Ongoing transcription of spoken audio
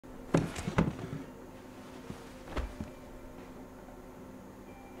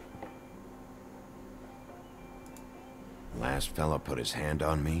last fella put his hand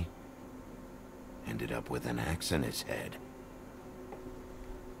on me ended up with an axe in his head.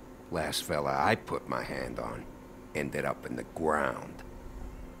 Last fella I put my hand on ended up in the ground.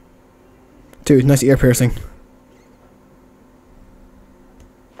 Dude, nice ear piercing.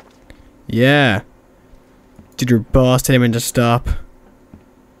 Yeah. Did your boss tell him to stop?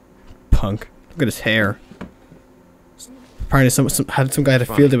 Punk. Look at his hair. Apparently some guy had a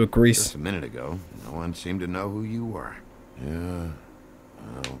field day with grease. Just a minute ago, no one seemed to know who you were. Yeah,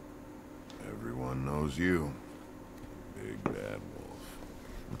 well, everyone knows you. Big bad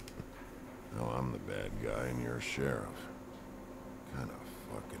wolf. Well, I'm the bad guy and you're sheriff. What kind of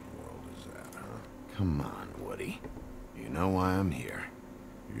fucking world is that, huh? Come on, Woody. You know why I'm here.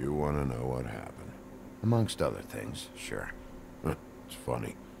 You want to know what happened? Amongst other things, sure. It's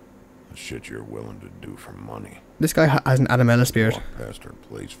funny. The shit you're willing to do for money. This guy has an Adam Ellis beard. Walked past her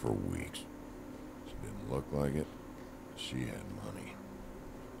place for weeks. She didn't look like it. She had money.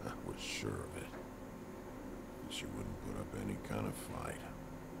 I was sure of it. She wouldn't put up any kind of fight.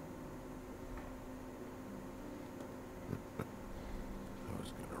 I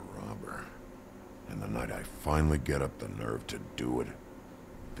was gonna rob her. And the night I finally get up the nerve to do it,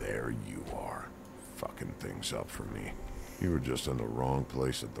 there you are, fucking things up for me. You were just in the wrong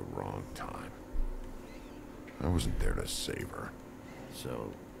place at the wrong time. I wasn't there to save her.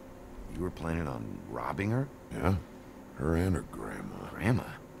 So, you were planning on robbing her? Yeah, her and her grandma. Grandma?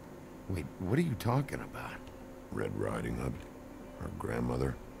 Wait, what are you talking about? Red Riding Hood, her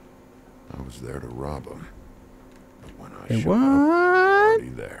grandmother. I was there to rob them. But when I showed up, already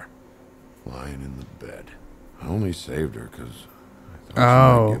there, lying in the bed. I only saved her because I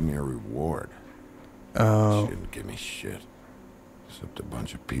thought she might give me a reward. Oh. She didn't give me shit. Except a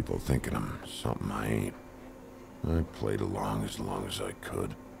bunch of people thinking I'm something I ain't. I played along as I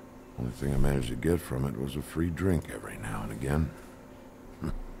could. Only thing I managed to get from it was a free drink every now and again.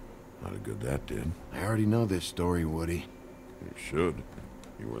 Not a good that did. I already know this story, Woody. You should.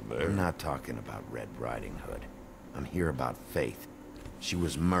 You were there. I'm not talking about Red Riding Hood. I'm here about Faith. She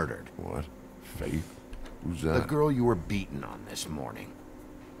was murdered. What? Faith? Who's that? The girl you were beating on this morning.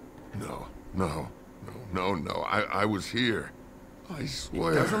 No. I was here. I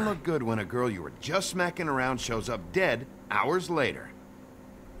swear. It doesn't look good when a girl you were just smacking around shows up dead hours later.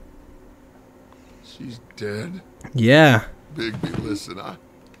 She's dead? Yeah. Bigby, listen,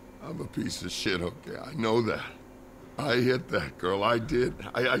 I'm a piece of shit, okay? I know that. I hit that girl, I did.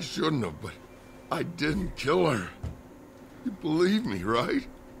 I shouldn't have, but I didn't kill her. You believe me, right?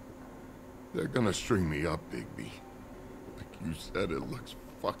 They're gonna string me up, Bigby. Like you said, it looks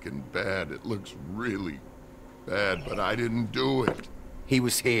fucking bad. It looks really bad, but I didn't do it. He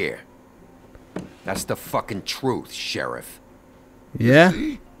was here. That's the fucking truth, Sheriff. Yeah?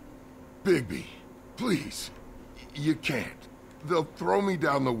 See? Bigby, please. You can't. They'll throw me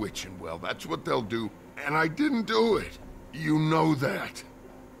down the witching well. That's what they'll do. And I didn't do it. You know that.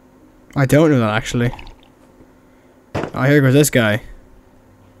 I don't know that, actually. Oh, here goes this guy.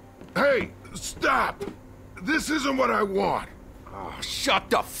 Hey, stop! This isn't what I want. Oh, shut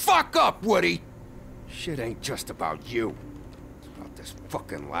the fuck up, Woody! Shit ain't just about you. It's about this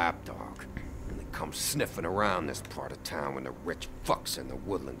fucking lapdog. And they come sniffing around this part of town when the rich fucks in the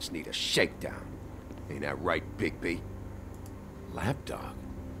woodlands need a shakedown. Ain't that right, Bigby? Lapdog?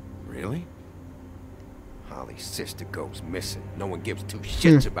 Really? Holly's sister goes missing. No one gives two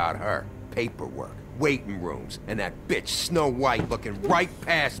shits about her. Paperwork, waiting rooms, and that bitch Snow White looking right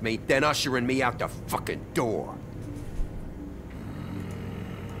past me, then ushering me out the fucking door.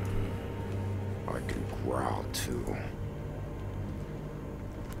 I can growl too.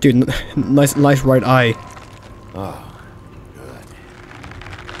 Dude, nice right eye. Oh,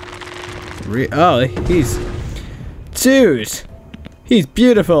 good. Oh, he's... Dude! He's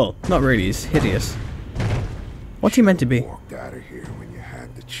beautiful! Not really, he's hideous. What's he meant to be? Walked out of here when you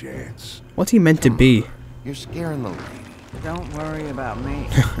had the chance. What's he meant to be? You're scaring the lady. Don't worry about me.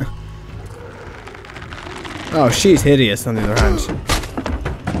 Oh, she's hideous on the other hand.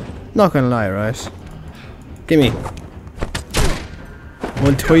 Not gonna lie, right? Gimme.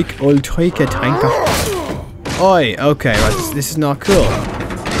 Old toike tanker. Oi, okay, right, this is not cool.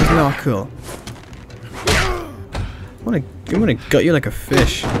 This is not cool. I'm gonna gut you like a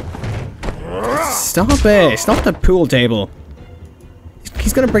fish. Stop it! Stop the pool table.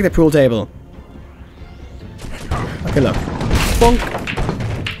 He's gonna break the pool table. Okay, look. Bonk!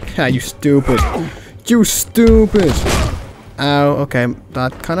 Ah, you stupid. You stupid! Ow, okay,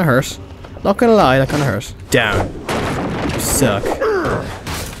 that kinda hurts. Not gonna lie, that kinda hurts. Down. You suck.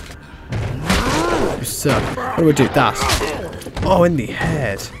 You suck. What do we do? That. Oh, in the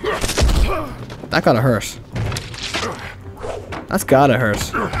head. That gotta hurt. That's gotta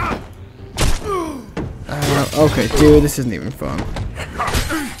hurt. Okay, dude, this isn't even fun.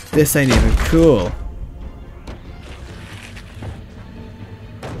 This ain't even cool.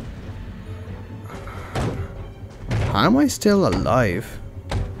 How am I still alive?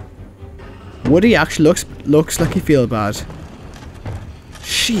 Woody actually looks like he feels bad.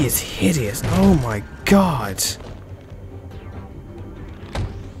 She is hideous. Oh my god.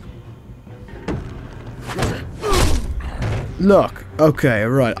 Look, okay,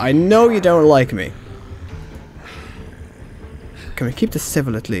 right. I know you don't like me. Can we keep this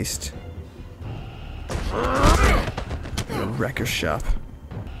civil at least? The wrecker shop.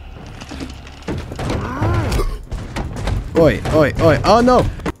 Oi, oi, oi. Oh no!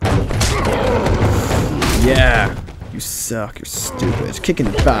 Yeah. You suck. You're stupid. Kick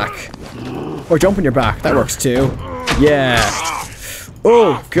in the back. Or jump on your back. That works too. Yeah.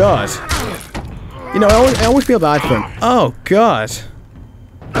 Oh god. You know, I always feel bad for him. Oh god.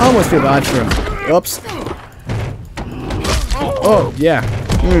 I almost feel bad for him. Oops. Oh, yeah.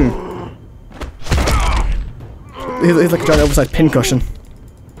 He's like a giant oversized pincushion.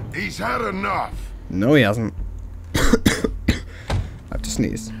 He's had enough. No, he hasn't. I have to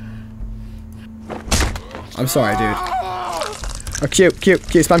sneeze. I'm sorry, dude. Oh, Q, Q,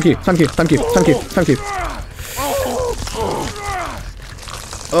 Q, spam Q, spam Q, spam Q, spam Q, spam Q.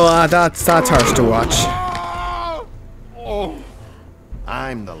 Oh, that's harsh to watch.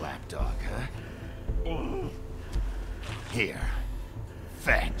 I'm the lapdog, huh? Here.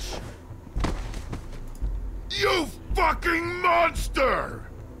 Fetch. You fucking monster!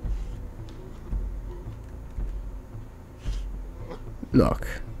 Look,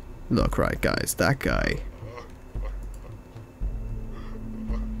 right, guys, that guy.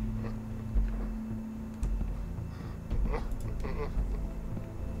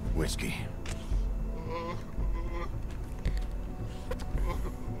 Whiskey.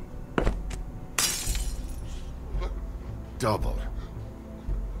 Double.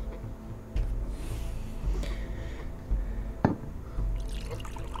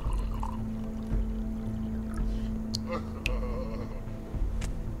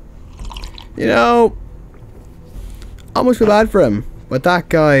 You know, I almost feel bad for him, but that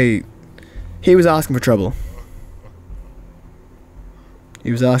guy, he was asking for trouble.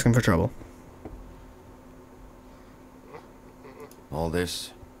 He was asking for trouble. All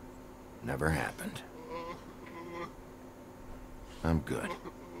this never happened. I'm good.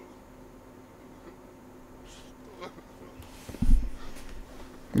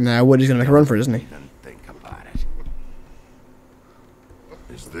 Now Woody's gonna make a run for it, isn't he? Even think about it.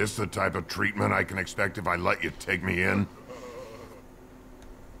 Is this the type of treatment I can expect if I let you take me in?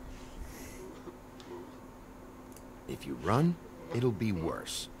 If you run, it'll be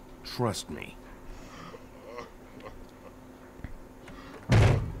worse. Trust me.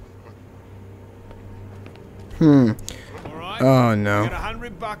 Oh no. Get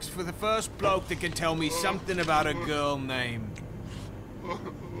 $100 for the first bloke that can tell me something about a girl named.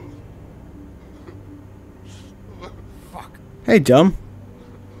 Fuck. Hey, dumb.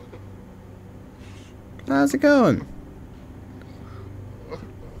 How's it going?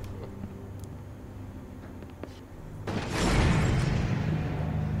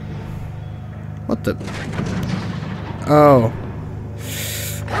 What the? Oh.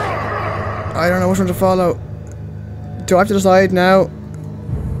 I don't know which one to follow. Do I have to decide now?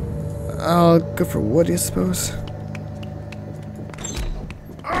 I'll go for Woody, I suppose.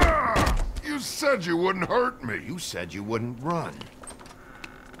 You said you wouldn't hurt me. You said you wouldn't run.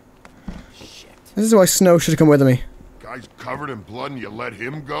 Shit. This is why Snow should have come with me. Guy's covered in blood and you let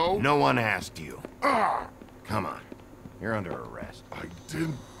him go? No one asked you. Come on. You're under arrest. I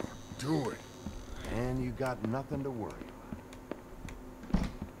didn't do it. And you got nothing to worry about.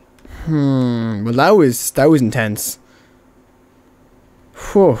 Well, that was intense.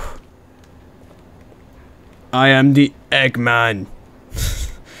 Whew. I am the Eggman.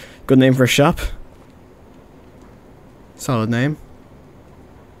 Good name for a shop. Solid name.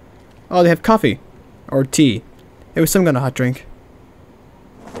 Oh, they have coffee. Or tea. It was some kind of hot drink.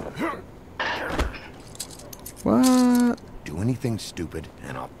 What? Do anything stupid,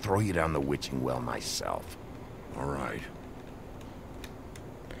 and I'll throw you down the witching well myself. All right.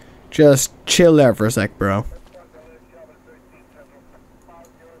 Just chill there for a sec, bro.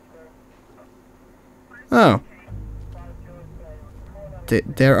 Oh.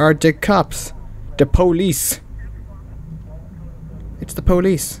 There are the cops. The police. It's the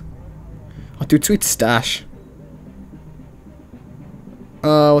police. Oh, dude, sweet stash.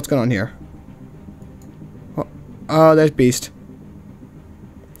 What's going on here? Oh, there's Beast.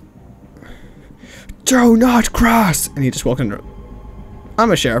 Do not cross! And he just walked under.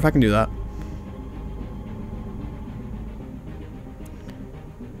 I'm a sheriff, I can do that.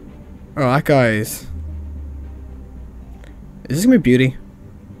 Oh, that guy's... Is this gonna be Beauty?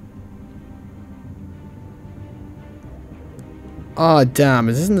 Oh, damn.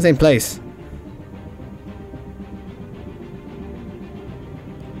 Is this in the same place?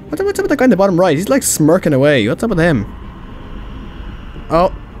 What's up with that guy in the bottom right? He's like smirking away. What's up with him?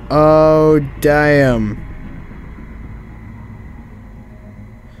 Oh. Oh, damn.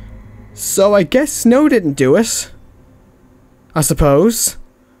 So I guess Snow didn't do it. I suppose.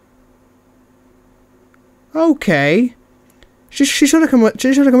 Okay. She should have come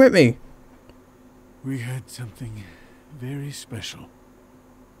with, me. We had something very special.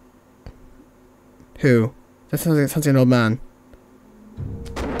 Who? That sounds like an old man.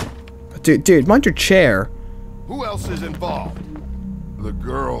 Dude, mind your chair. Who else is involved? The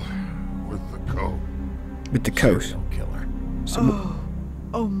girl with the coat. With the coat. Serial killer.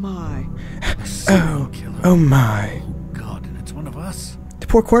 Oh my. Oh my. Oh God, and it's one of us. The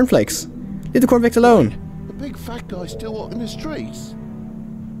poor cornflakes. Leave the cornflakes alone. The big fat guy still walking the streets.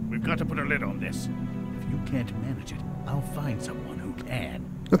 We've got to put a lid on this. If you can't manage it, I'll find someone who can.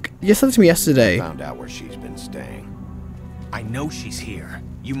 Look, you said it to me yesterday. Found out where she's been staying. I know she's here.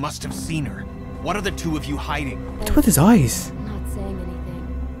 You must have seen her. What are the two of you hiding? What's with his eyes? I'm not saying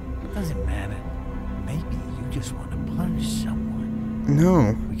anything. Doesn't matter. Maybe you just want to punish someone.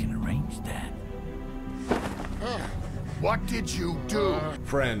 No. We can arrange that. What did you do?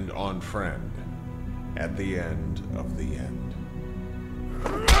 Friend on friend. At the end of the end.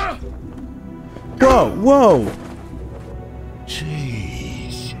 Whoa, whoa.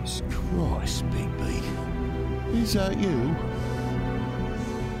 Jesus Christ, Big B. Is that you?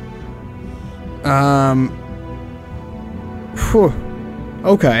 Phew.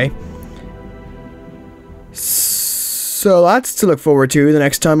 Okay. So that's to look forward to the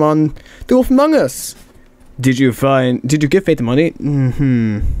next time on The Wolf Among Us. Did you give Faith the money?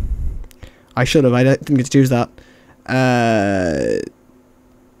 I should have. I didn't get to choose that.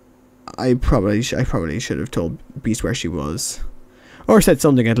 I probably should have told Beast where she was, or said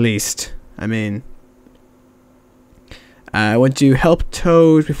something at least. I mean, went to help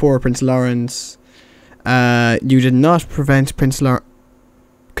Toad before Prince Lawrence. You did not prevent Prince Lawrence.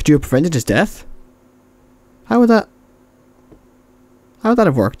 Could you have prevented his death? How would that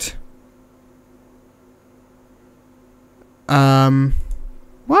have worked?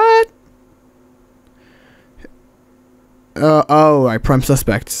 What? Oh, right, prime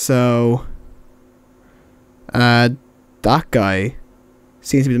suspect. So, that guy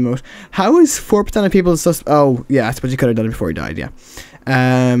seems to be the most. How is 4% of people Oh, yeah, I suppose you could have done it before he died. Yeah.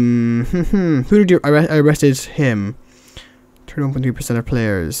 Who did you arrested him? 31.3% of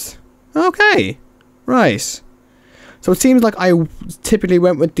players. Okay, right. So it seems like I typically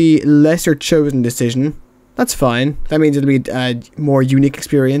went with the lesser chosen decision. That's fine. That means it'll be a more unique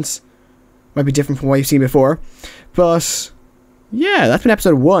experience. Might be different from what you've seen before. But yeah, that's been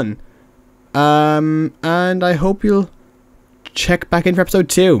episode 1. And I hope you'll check back in for episode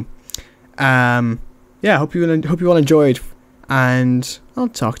 2. Yeah, hope you all enjoyed, and I'll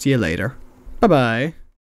talk to you later. Bye bye.